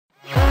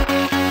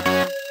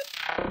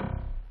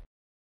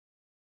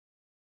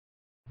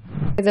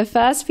The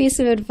first piece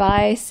of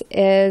advice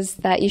is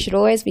that you should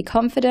always be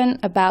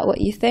confident about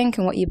what you think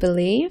and what you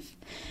believe.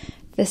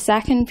 The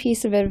second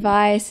piece of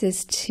advice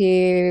is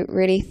to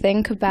really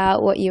think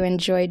about what you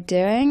enjoy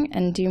doing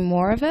and do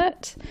more of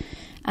it.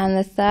 And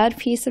the third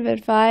piece of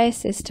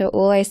advice is to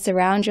always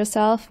surround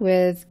yourself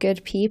with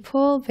good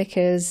people,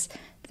 because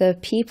the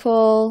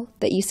people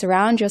that you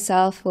surround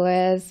yourself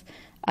with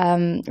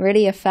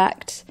really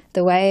affect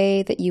the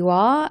way that you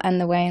are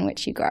and the way in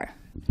which you grow.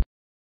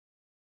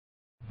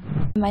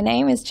 My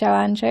name is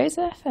Joanne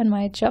Joseph, and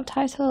my job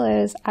title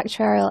is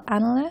Actuarial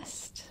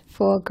Analyst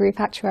for Group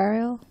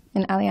Actuarial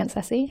in Allianz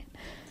SE.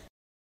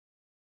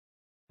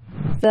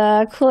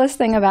 The coolest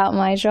thing about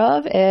my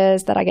job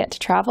is that I get to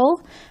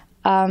travel.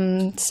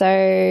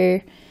 So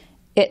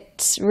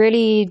it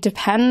really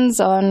depends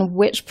on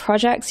which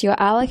projects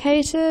you're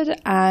allocated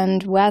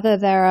and whether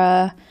there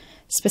are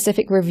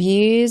specific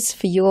reviews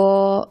for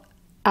your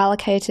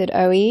allocated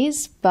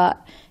OEs, but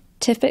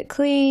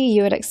typically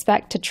you would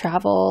expect to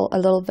travel a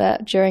little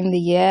bit during the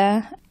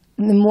year.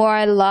 The more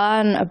I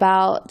learn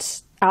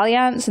about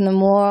Allianz and the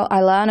more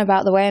I learn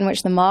about the way in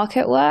which the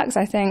market works,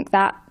 I think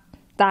that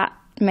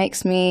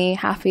makes me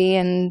happy,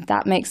 and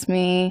that makes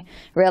me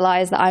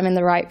realize that I'm in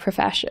the right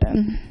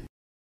profession.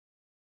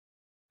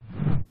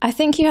 I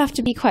think you have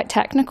to be quite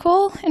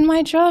technical in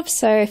my job,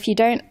 so if you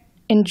don't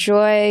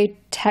enjoy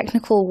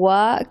technical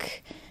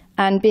work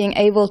and being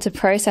able to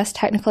process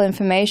technical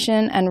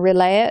information and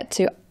relay it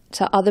to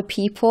other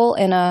people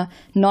in a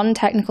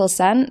non-technical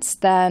sense,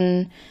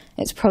 then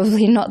it's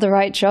probably not the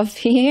right job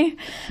for you.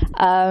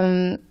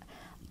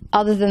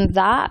 Other than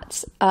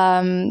that,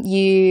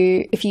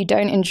 if you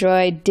don't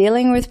enjoy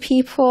dealing with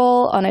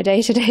people on a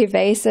day-to-day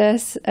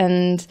basis,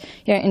 and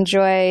you don't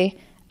enjoy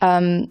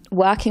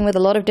working with a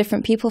lot of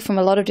different people from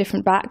a lot of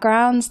different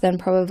backgrounds, then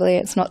probably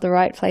it's not the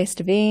right place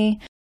to be.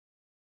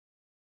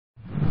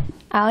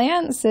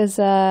 Allianz is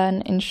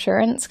an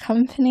insurance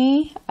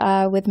company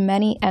with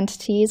many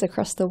entities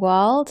across the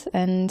world,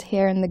 and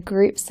here in the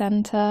group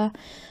center,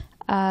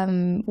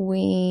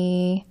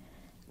 we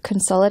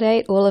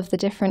consolidate all of the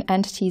different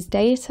entities'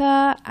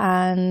 data,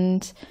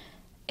 and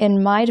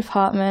in my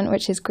department,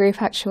 which is Group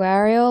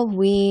Actuarial,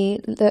 we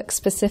look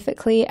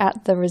specifically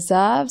at the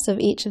reserves of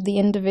each of the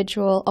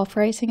individual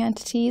operating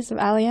entities of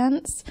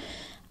Allianz.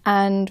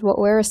 And what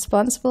we're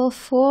responsible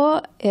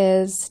for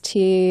is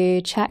to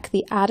check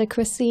the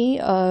adequacy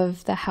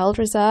of the held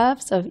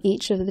reserves of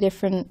each of the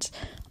different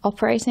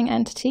operating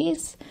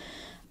entities.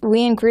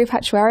 We in Group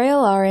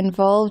Actuarial are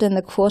involved in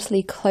the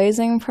quarterly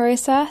closing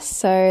process,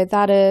 so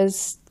that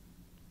is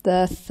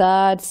the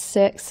 3rd,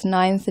 6th,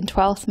 9th, and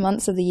 12th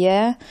months of the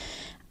year.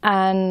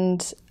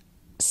 And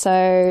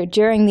so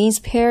during these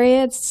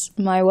periods,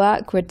 my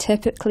work would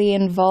typically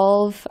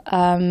involve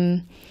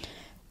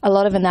a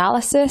lot of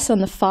analysis on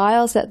the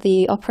files that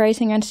the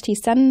operating entity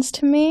sends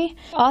to me.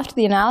 After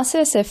the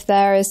analysis, if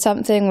there is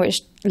something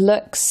which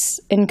looks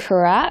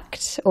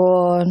incorrect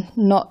or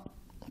not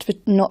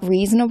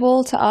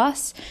reasonable to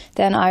us,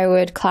 then I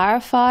would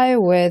clarify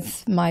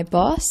with my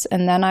boss,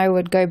 and then I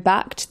would go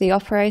back to the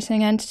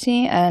operating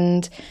entity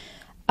and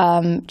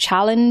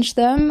challenge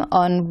them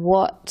on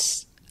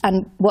what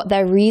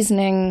their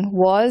reasoning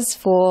was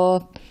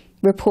for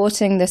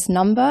reporting this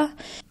number.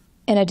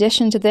 In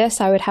addition to this,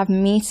 I would have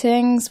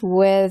meetings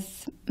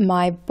with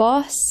my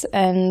boss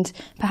and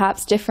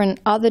perhaps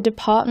different other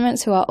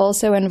departments who are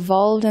also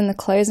involved in the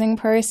closing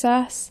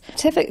process.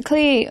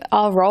 Typically,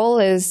 our role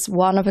is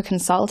one of a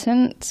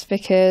consultant,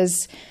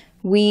 because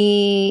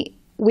we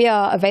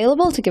are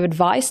available to give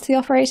advice to the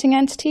operating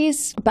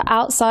entities, but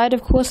outside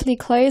of quarterly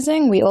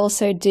closing, we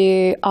also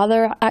do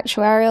other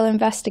actuarial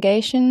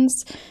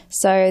investigations.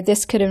 So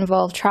this could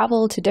involve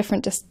travel to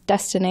different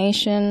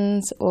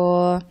destinations,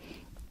 or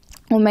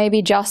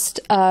maybe just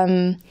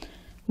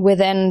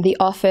within the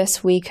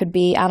office we could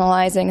be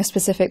analyzing a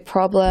specific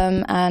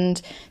problem,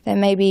 and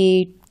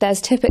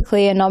there's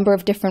typically a number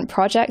of different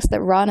projects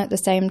that run at the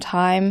same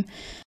time.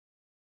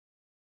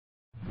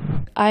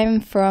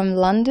 I'm from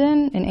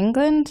London in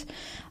England.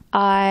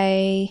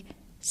 I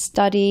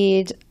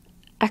studied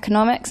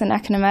economics and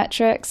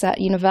econometrics at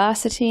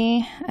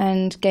university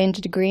and gained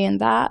a degree in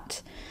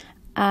that.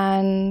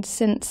 And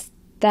since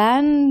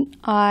then,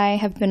 I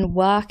have been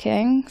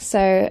working.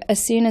 So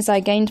as soon as I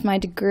gained my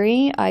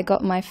degree, I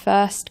got my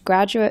first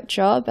graduate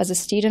job as a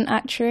student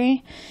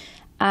actuary.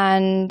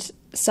 And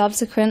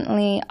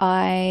subsequently,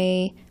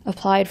 I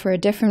applied for a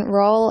different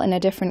role in a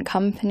different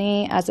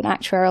company as an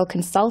actuarial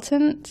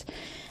consultant.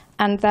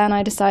 And then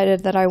I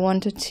decided that I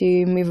wanted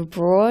to move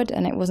abroad,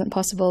 and it wasn't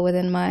possible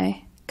within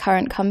my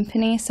current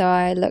company. So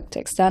I looked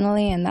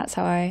externally, and that's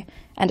how I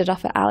ended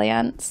up at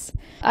Allianz.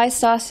 I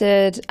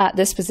started at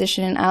this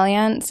position in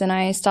Allianz, and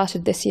I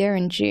started this year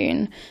in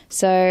June.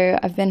 So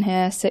I've been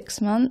here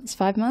 5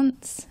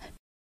 months.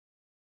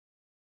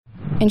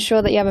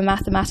 Ensure that you have a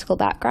mathematical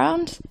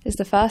background is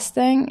the first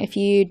thing. If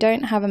you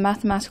don't have a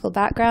mathematical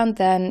background,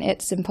 then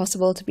it's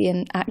impossible to be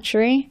an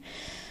actuary.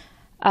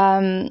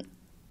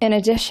 In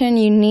addition,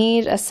 you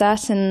need a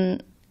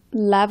certain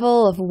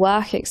level of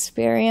work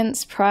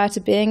experience prior to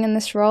being in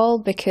this role,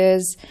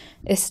 because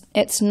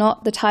it's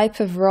not the type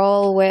of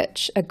role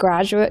which a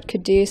graduate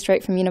could do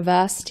straight from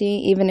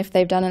university, even if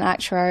they've done an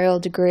actuarial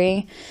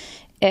degree.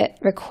 It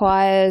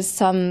requires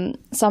some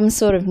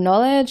sort of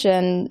knowledge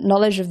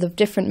of the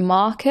different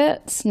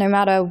markets, no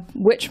matter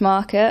which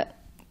market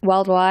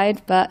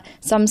worldwide, but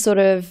some sort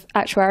of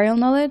actuarial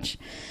knowledge,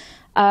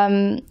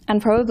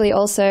 and probably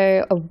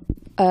also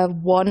a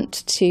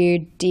want to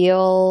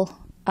deal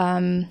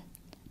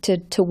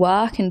to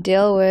work and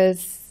deal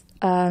with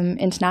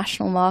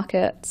international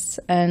markets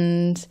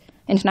and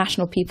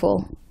international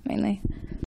people mainly.